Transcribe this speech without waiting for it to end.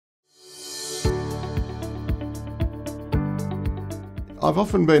I've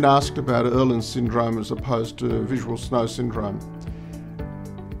often been asked about Irlen syndrome as opposed to visual snow syndrome.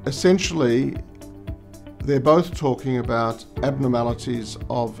 Essentially, they're both talking about abnormalities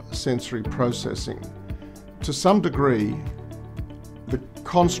of sensory processing. To some degree, the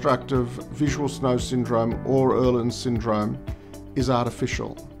construct of visual snow syndrome or Irlen syndrome is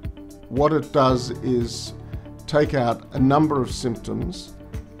artificial. What it does is take out a number of symptoms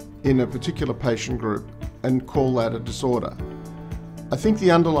in a particular patient group and call that a disorder. I think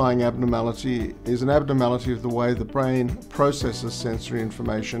the underlying abnormality is an abnormality of the way the brain processes sensory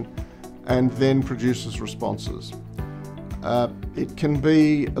information and then produces responses. It can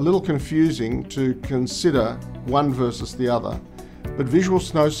be a little confusing to consider one versus the other, but visual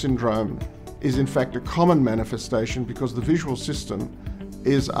snow syndrome is in fact a common manifestation because the visual system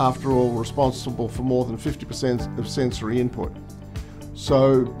is, after all, responsible for more than 50% of sensory input.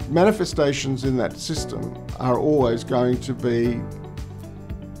 So manifestations in that system are always going to be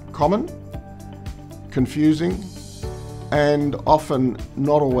common, confusing, and often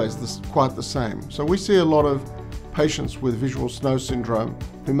not always quite the same. So we see a lot of patients with visual snow syndrome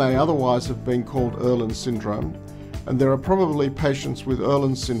who may otherwise have been called Irlen syndrome, and there are probably patients with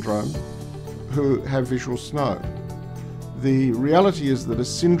Irlen syndrome who have visual snow. The reality is that a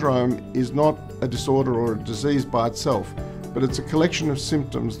syndrome is not a disorder or a disease by itself, but it's a collection of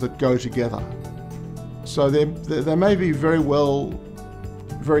symptoms that go together. So they may be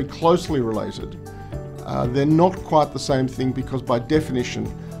very closely related. They're not quite the same thing because by definition,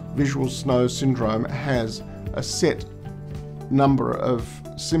 visual snow syndrome has a set number of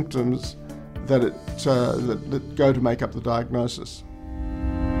symptoms that go to make up the diagnosis.